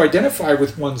cultures, to identify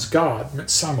with one's God meant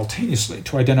simultaneously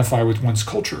to identify with one's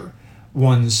culture,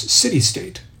 one's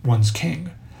city-state, one's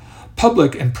king.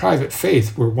 Public and private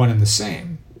faith were one and the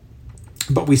same.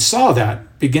 But we saw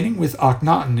that, beginning with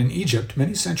Akhenaten in Egypt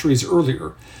many centuries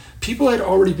earlier, people had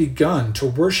already begun to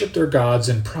worship their gods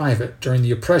in private during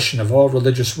the oppression of all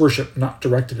religious worship not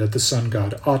directed at the sun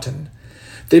god Aten.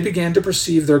 They began to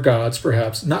perceive their gods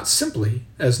perhaps not simply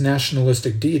as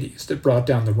nationalistic deities that brought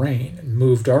down the rain and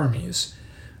moved armies,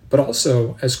 but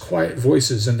also as quiet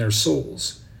voices in their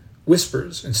souls,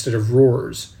 whispers instead of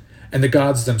roars, and the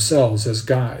gods themselves as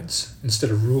guides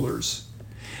instead of rulers.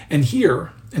 And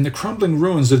here, in the crumbling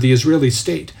ruins of the Israeli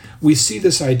state, we see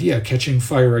this idea catching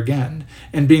fire again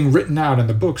and being written out in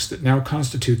the books that now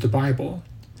constitute the Bible.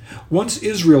 Once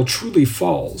Israel truly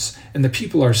falls and the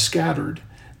people are scattered,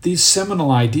 these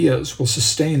seminal ideas will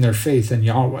sustain their faith in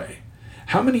Yahweh.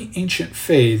 How many ancient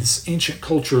faiths, ancient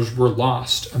cultures were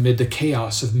lost amid the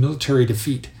chaos of military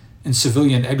defeat and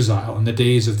civilian exile in the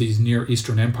days of these Near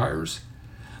Eastern empires?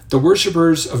 The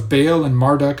worshippers of Baal and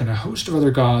Marduk and a host of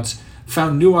other gods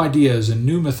found new ideas and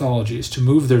new mythologies to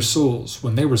move their souls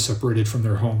when they were separated from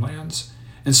their homelands,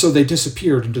 and so they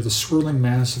disappeared into the swirling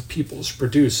mass of peoples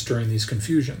produced during these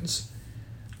confusions.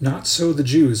 Not so the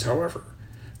Jews, however.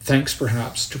 Thanks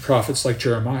perhaps to prophets like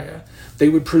Jeremiah, they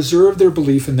would preserve their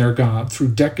belief in their God through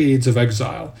decades of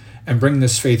exile and bring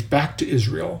this faith back to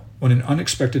Israel when an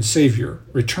unexpected Savior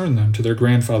returned them to their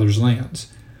grandfathers'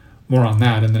 lands. More on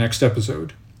that in the next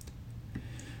episode.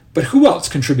 But who else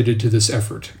contributed to this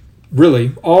effort?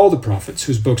 Really, all the prophets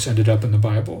whose books ended up in the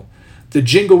Bible. The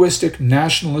jingoistic,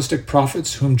 nationalistic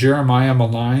prophets whom Jeremiah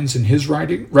maligns in his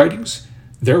writings,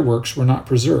 their works were not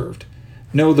preserved.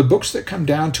 No, the books that come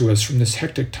down to us from this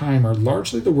hectic time are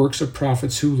largely the works of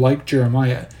prophets who, like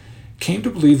Jeremiah, came to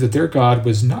believe that their God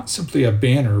was not simply a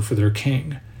banner for their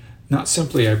king, not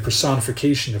simply a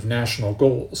personification of national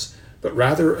goals, but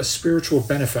rather a spiritual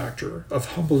benefactor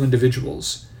of humble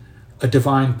individuals, a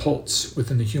divine pulse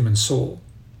within the human soul.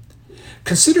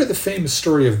 Consider the famous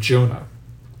story of Jonah.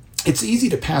 It's easy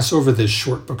to pass over this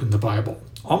short book in the Bible,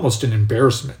 almost an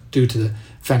embarrassment due to the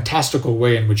fantastical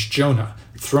way in which Jonah,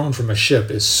 thrown from a ship,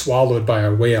 is swallowed by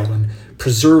a whale and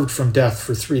preserved from death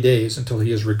for 3 days until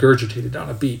he is regurgitated on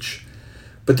a beach.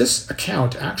 But this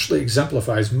account actually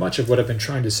exemplifies much of what I've been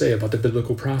trying to say about the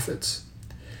biblical prophets.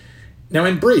 Now,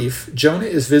 in brief, Jonah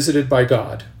is visited by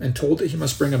God and told that he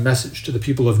must bring a message to the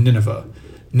people of Nineveh.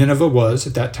 Nineveh was,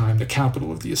 at that time, the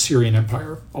capital of the Assyrian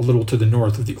Empire, a little to the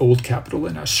north of the old capital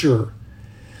in Ashur.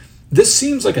 This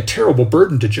seems like a terrible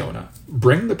burden to Jonah.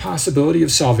 Bring the possibility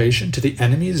of salvation to the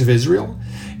enemies of Israel?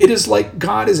 It is like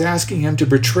God is asking him to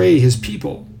betray his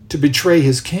people, to betray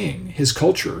his king, his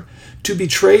culture, to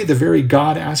betray the very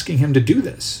God asking him to do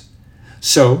this.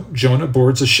 So Jonah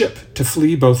boards a ship to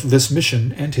flee both this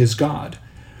mission and his God.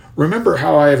 Remember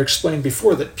how I have explained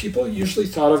before that people usually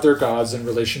thought of their gods in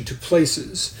relation to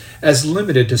places, as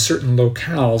limited to certain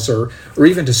locales or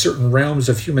even to certain realms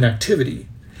of human activity.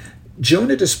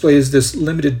 Jonah displays this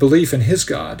limited belief in his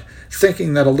God,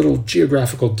 thinking that a little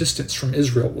geographical distance from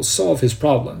Israel will solve his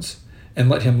problems and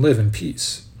let him live in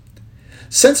peace.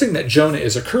 Sensing that Jonah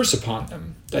is a curse upon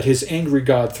them, that his angry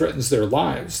God threatens their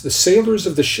lives, the sailors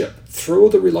of the ship throw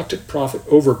the reluctant prophet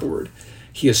overboard.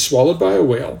 He is swallowed by a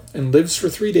whale and lives for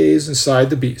 3 days inside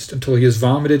the beast until he is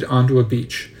vomited onto a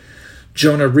beach.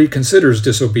 Jonah reconsiders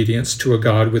disobedience to a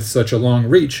God with such a long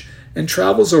reach and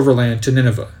travels overland to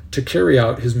Nineveh to carry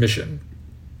out his mission.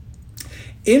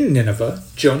 In Nineveh,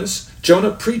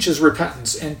 Jonah preaches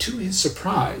repentance, and to his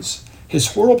surprise,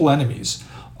 his horrible enemies,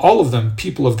 all of them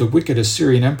people of the wicked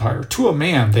Assyrian Empire, to a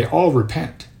man they all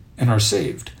repent and are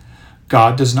saved.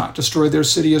 God does not destroy their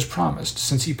city as promised,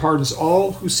 since he pardons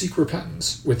all who seek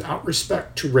repentance without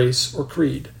respect to race or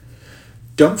creed.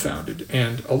 Dumbfounded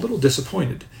and a little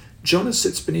disappointed, Jonah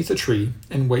sits beneath a tree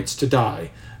and waits to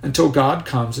die until God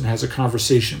comes and has a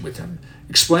conversation with him,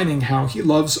 explaining how he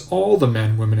loves all the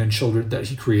men, women, and children that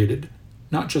he created,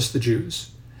 not just the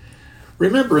Jews.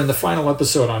 Remember in the final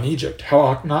episode on Egypt how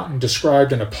Akhenaten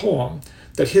described in a poem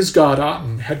that his god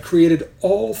Aten had created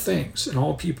all things and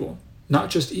all people, not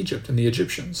just Egypt and the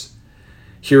Egyptians.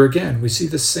 Here again, we see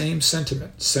the same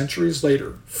sentiment, centuries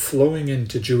later, flowing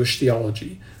into Jewish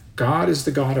theology. God is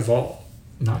the God of all,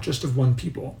 not just of one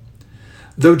people.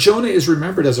 Though Jonah is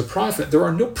remembered as a prophet, there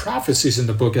are no prophecies in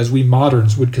the book as we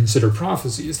moderns would consider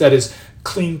prophecies, that is,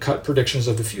 clean-cut predictions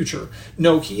of the future.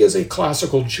 No, he is a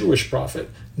classical Jewish prophet,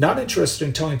 not interested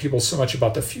in telling people so much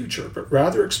about the future, but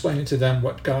rather explaining to them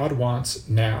what God wants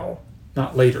now,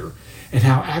 not later, and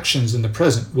how actions in the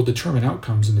present will determine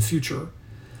outcomes in the future.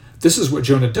 This is what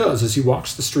Jonah does as he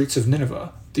walks the streets of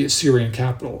Nineveh, the Assyrian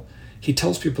capital. He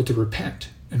tells people to repent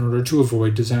in order to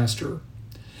avoid disaster.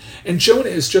 And Jonah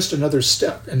is just another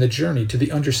step in the journey to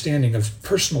the understanding of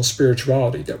personal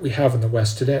spirituality that we have in the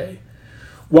West today.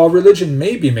 While religion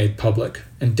may be made public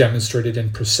and demonstrated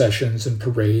in processions and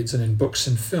parades and in books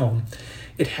and film,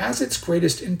 it has its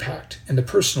greatest impact in the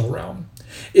personal realm.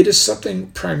 It is something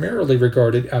primarily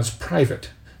regarded as private,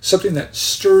 something that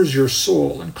stirs your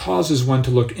soul and causes one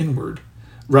to look inward,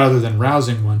 rather than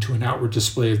rousing one to an outward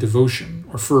display of devotion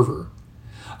or fervor.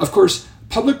 Of course,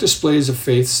 public displays of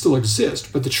faith still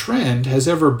exist, but the trend has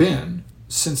ever been,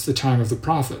 since the time of the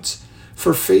prophets,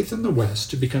 for faith in the West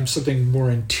to become something more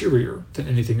interior than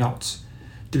anything else,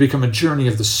 to become a journey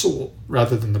of the soul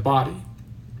rather than the body.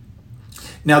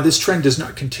 Now, this trend does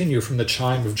not continue from the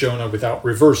chime of Jonah without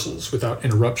reversals, without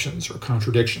interruptions or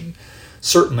contradiction.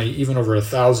 Certainly, even over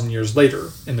 1,000 years later,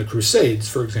 in the Crusades,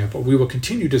 for example, we will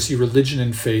continue to see religion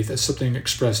and faith as something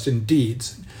expressed in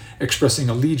deeds, expressing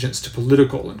allegiance to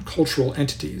political and cultural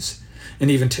entities.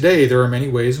 And even today, there are many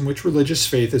ways in which religious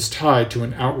faith is tied to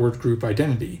an outward group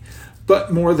identity.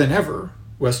 But more than ever,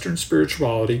 Western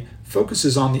spirituality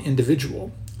focuses on the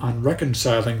individual, on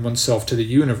reconciling oneself to the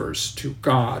universe, to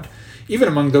God, even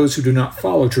among those who do not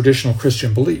follow traditional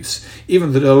Christian beliefs,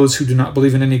 even those who do not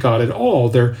believe in any God at all.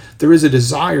 There is a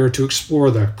desire to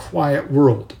explore the quiet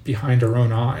world behind our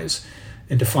own eyes,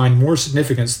 and to find more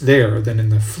significance there than in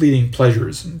the fleeting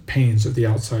pleasures and pains of the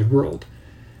outside world.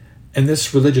 And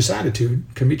this religious attitude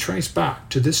can be traced back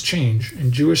to this change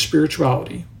in Jewish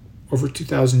spirituality over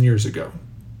 2,000 years ago.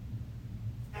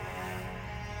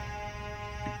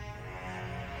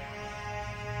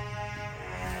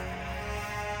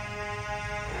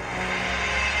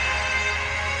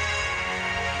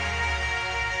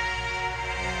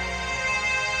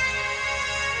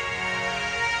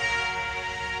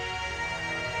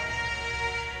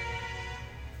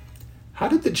 How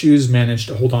did the Jews manage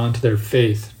to hold on to their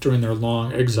faith during their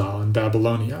long exile in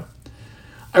Babylonia?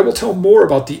 I will tell more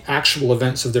about the actual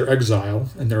events of their exile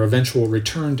and their eventual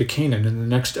return to Canaan in the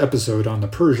next episode on the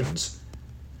Persians.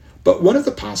 But one of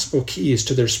the possible keys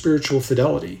to their spiritual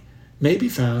fidelity may be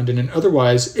found in an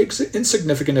otherwise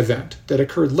insignificant event that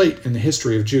occurred late in the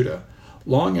history of Judah,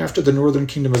 long after the northern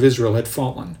kingdom of Israel had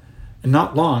fallen, and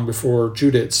not long before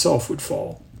Judah itself would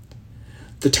fall.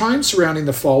 The time surrounding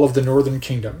the fall of the northern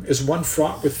kingdom is one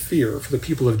fraught with fear for the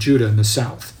people of Judah in the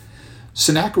south.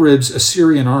 Sennacherib's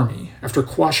Assyrian army, after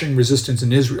quashing resistance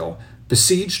in Israel,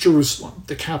 besieged Jerusalem,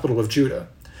 the capital of Judah.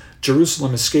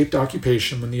 Jerusalem escaped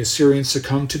occupation when the Assyrians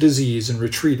succumbed to disease and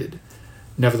retreated.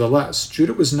 Nevertheless,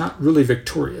 Judah was not really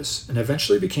victorious and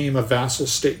eventually became a vassal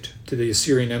state to the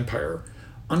Assyrian Empire,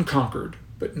 unconquered,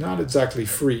 but not exactly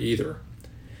free either.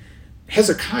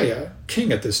 Hezekiah,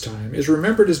 king at this time, is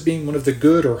remembered as being one of the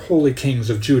good or holy kings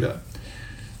of Judah.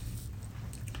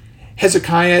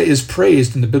 Hezekiah is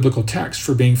praised in the biblical text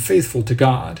for being faithful to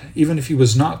God, even if he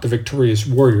was not the victorious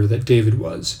warrior that David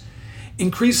was.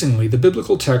 Increasingly, the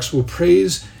biblical text will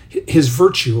praise his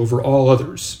virtue over all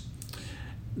others,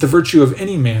 the virtue of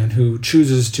any man who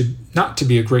chooses not to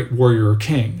be a great warrior or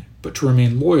king, but to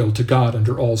remain loyal to God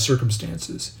under all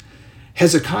circumstances.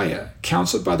 Hezekiah,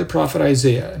 counseled by the prophet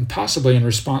Isaiah, and possibly in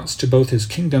response to both his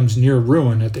kingdom's near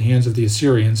ruin at the hands of the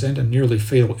Assyrians and a nearly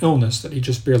fatal illness that he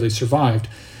just barely survived,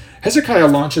 Hezekiah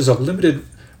launches a limited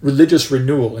religious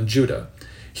renewal in Judah.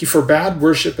 He forbade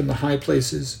worship in the high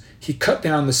places, he cut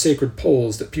down the sacred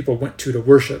poles that people went to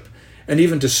worship, and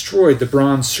even destroyed the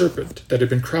bronze serpent that had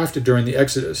been crafted during the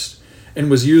Exodus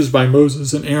and was used by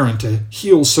Moses and Aaron to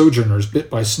heal sojourners bit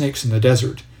by snakes in the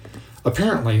desert.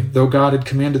 Apparently, though God had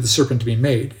commanded the serpent to be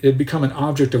made, it had become an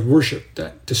object of worship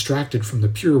that distracted from the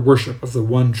pure worship of the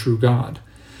one true God.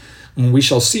 And we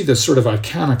shall see this sort of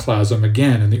iconoclasm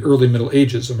again in the early Middle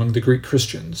Ages among the Greek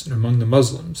Christians and among the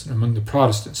Muslims and among the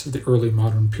Protestants of the early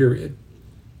modern period.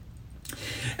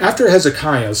 After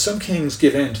Hezekiah, some kings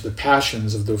give in to the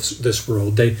passions of this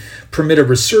world. They permit a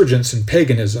resurgence in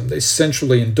paganism. They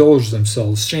sensually indulge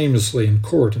themselves shamelessly in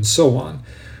court and so on.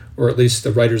 Or at least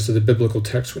the writers of the biblical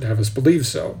text would have us believe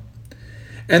so.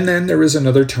 And then there is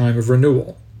another time of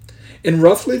renewal. In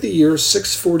roughly the year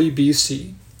 640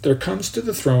 BC, there comes to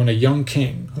the throne a young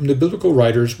king, whom the biblical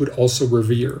writers would also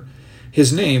revere.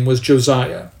 His name was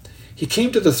Josiah. He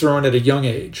came to the throne at a young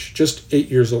age, just 8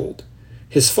 years old.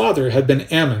 His father had been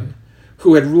Ammon,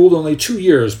 who had ruled only 2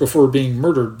 years before being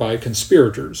murdered by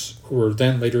conspirators, who were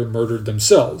then later murdered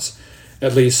themselves.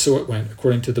 At least so it went,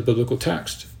 according to the biblical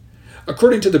text.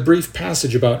 According to the brief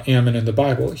passage about Ammon in the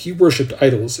Bible, he worshipped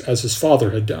idols as his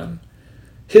father had done.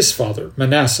 His father,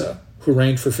 Manasseh, who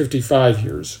reigned for 55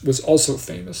 years, was also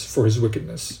famous for his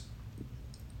wickedness.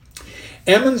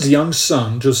 Ammon's young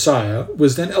son, Josiah,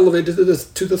 was then elevated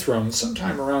to the throne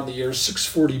sometime around the year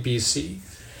 640 BC.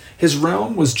 His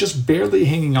realm was just barely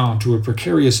hanging on to a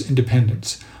precarious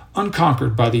independence,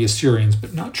 unconquered by the Assyrians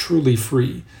but not truly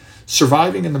free,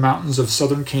 surviving in the mountains of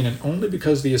southern Canaan only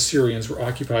because the Assyrians were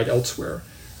occupied elsewhere,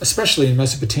 especially in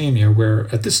Mesopotamia where,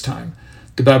 at this time,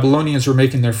 the Babylonians were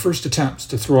making their first attempts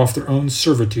to throw off their own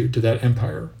servitude to that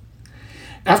empire.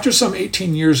 After some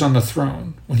 18 years on the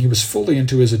throne, when he was fully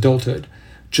into his adulthood,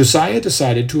 Josiah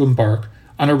decided to embark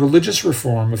on a religious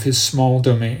reform of his small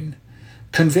domain.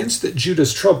 Convinced that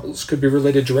Judah's troubles could be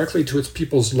related directly to its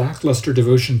people's lackluster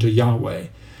devotion to Yahweh,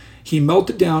 he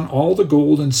melted down all the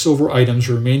gold and silver items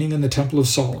remaining in the Temple of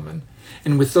Solomon,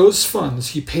 and with those funds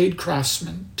he paid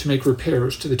craftsmen to make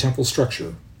repairs to the temple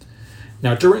structure.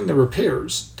 Now during the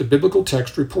repairs, the biblical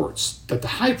text reports that the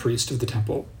high priest of the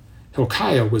temple,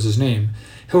 Hilkiah was his name,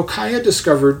 Hilkiah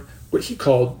discovered what he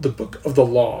called the Book of the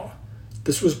Law.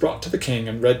 This was brought to the king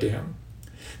and read to him.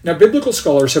 Now biblical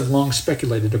scholars have long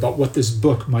speculated about what this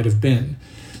book might have been,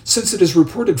 since it is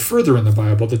reported further in the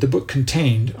Bible that the book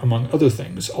contained, among other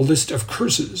things, a list of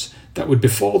curses that would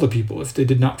befall the people if they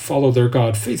did not follow their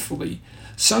God faithfully.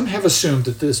 Some have assumed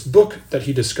that this book that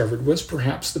he discovered was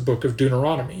perhaps the book of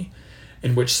Deuteronomy,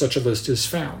 in which such a list is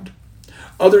found.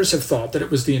 Others have thought that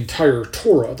it was the entire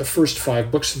Torah, the first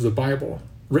 5 books of the Bible,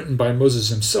 written by Moses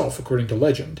himself according to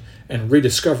legend, and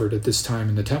rediscovered at this time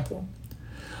in the temple.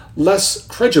 Less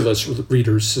credulous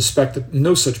readers suspect that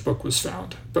no such book was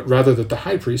found, but rather that the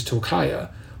high priest Hilkiah,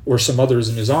 or some others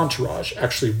in his entourage,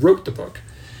 actually wrote the book.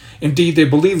 Indeed, they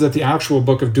believe that the actual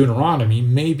book of Deuteronomy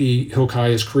may be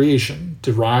Hilkiah's creation,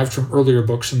 derived from earlier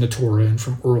books in the Torah and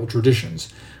from oral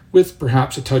traditions, with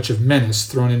perhaps a touch of menace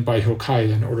thrown in by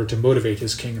Hilkiah in order to motivate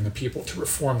his king and the people to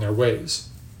reform their ways.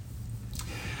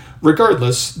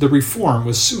 Regardless, the reform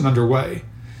was soon underway.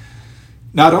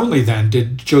 Not only then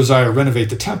did Josiah renovate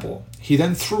the temple, he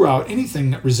then threw out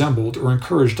anything that resembled or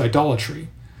encouraged idolatry.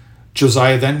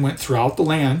 Josiah then went throughout the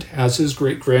land, as his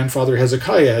great-grandfather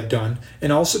Hezekiah had done,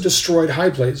 and also destroyed high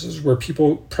places where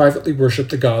people privately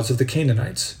worshipped the gods of the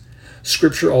Canaanites.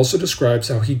 Scripture also describes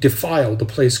how he defiled the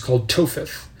place called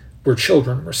Topheth, where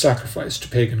children were sacrificed to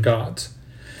pagan gods.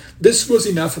 This was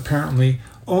enough, apparently,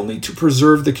 only to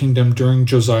preserve the kingdom during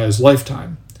Josiah's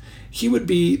lifetime. He would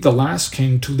be the last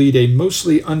king to lead a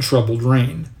mostly untroubled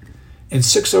reign. In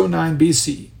 609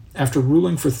 BC, after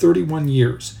ruling for 31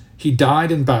 years, he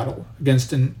died in battle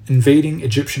against an invading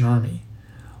Egyptian army.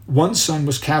 One son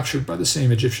was captured by the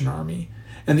same Egyptian army,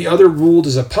 and the other ruled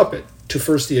as a puppet to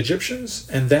first the Egyptians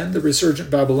and then the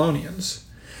resurgent Babylonians.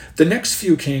 The next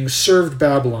few kings served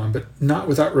Babylon, but not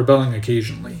without rebelling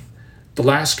occasionally. The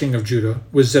last king of Judah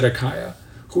was Zedekiah,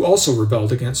 who also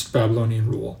rebelled against Babylonian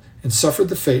rule and suffered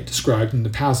the fate described in the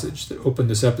passage that opened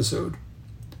this episode.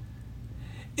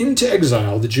 Into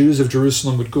exile the Jews of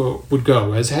Jerusalem would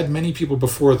go, as had many people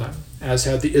before them, as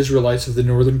had the Israelites of the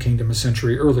northern kingdom a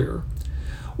century earlier.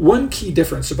 One key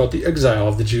difference about the exile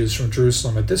of the Jews from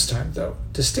Jerusalem at this time, though,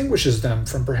 distinguishes them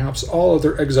from perhaps all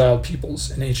other exiled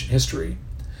peoples in ancient history.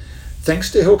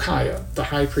 Thanks to Hilkiah, the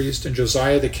high priest, and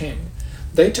Josiah the king,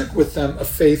 they took with them a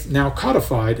faith now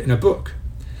codified in a book.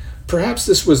 Perhaps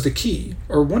this was the key,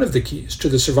 or one of the keys, to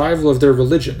the survival of their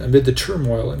religion amid the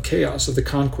turmoil and chaos of the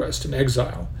conquest and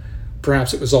exile.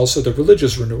 Perhaps it was also the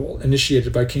religious renewal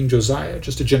initiated by King Josiah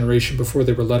just a generation before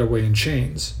they were led away in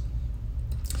chains.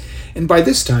 And by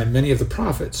this time, many of the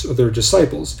prophets, or their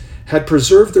disciples, had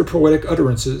preserved their poetic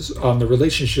utterances on the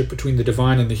relationship between the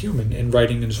divine and the human in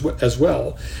writing as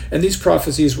well, and these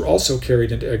prophecies were also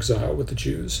carried into exile with the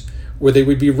Jews, where they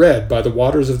would be read by the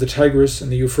waters of the Tigris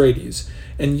and the Euphrates,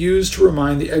 and used to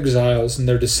remind the exiles and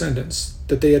their descendants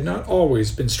that they had not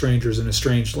always been strangers in a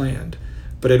strange land,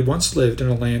 but had once lived in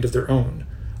a land of their own,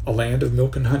 a land of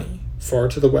milk and honey, far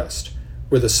to the west,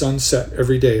 where the sun set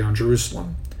every day on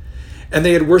Jerusalem. And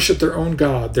they had worshipped their own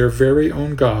God, their very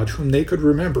own God, whom they could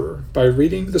remember by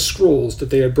reading the scrolls that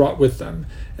they had brought with them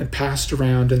and passed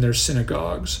around in their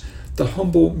synagogues, the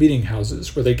humble meeting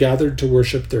houses where they gathered to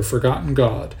worship their forgotten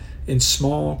God in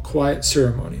small, quiet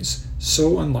ceremonies,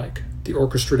 so unlike the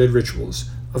orchestrated rituals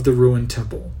of the ruined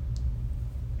temple.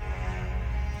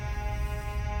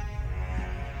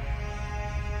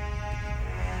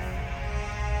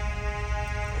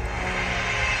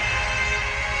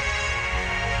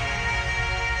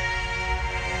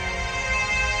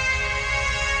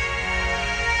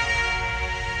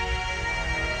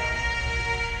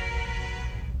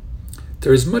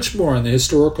 There is much more in the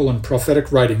historical and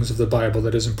prophetic writings of the Bible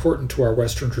that is important to our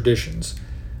Western traditions.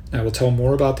 I will tell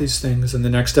more about these things in the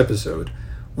next episode,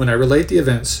 when I relate the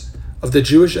events of the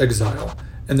Jewish exile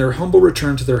and their humble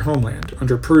return to their homeland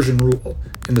under Persian rule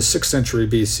in the 6th century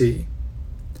BC.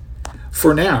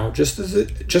 For now, just as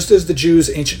the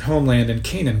Jews' ancient homeland in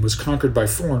Canaan was conquered by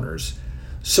foreigners,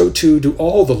 so too do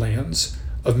all the lands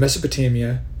of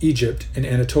Mesopotamia, Egypt, and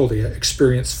Anatolia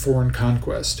experience foreign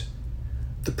conquest.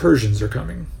 The Persians are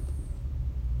coming.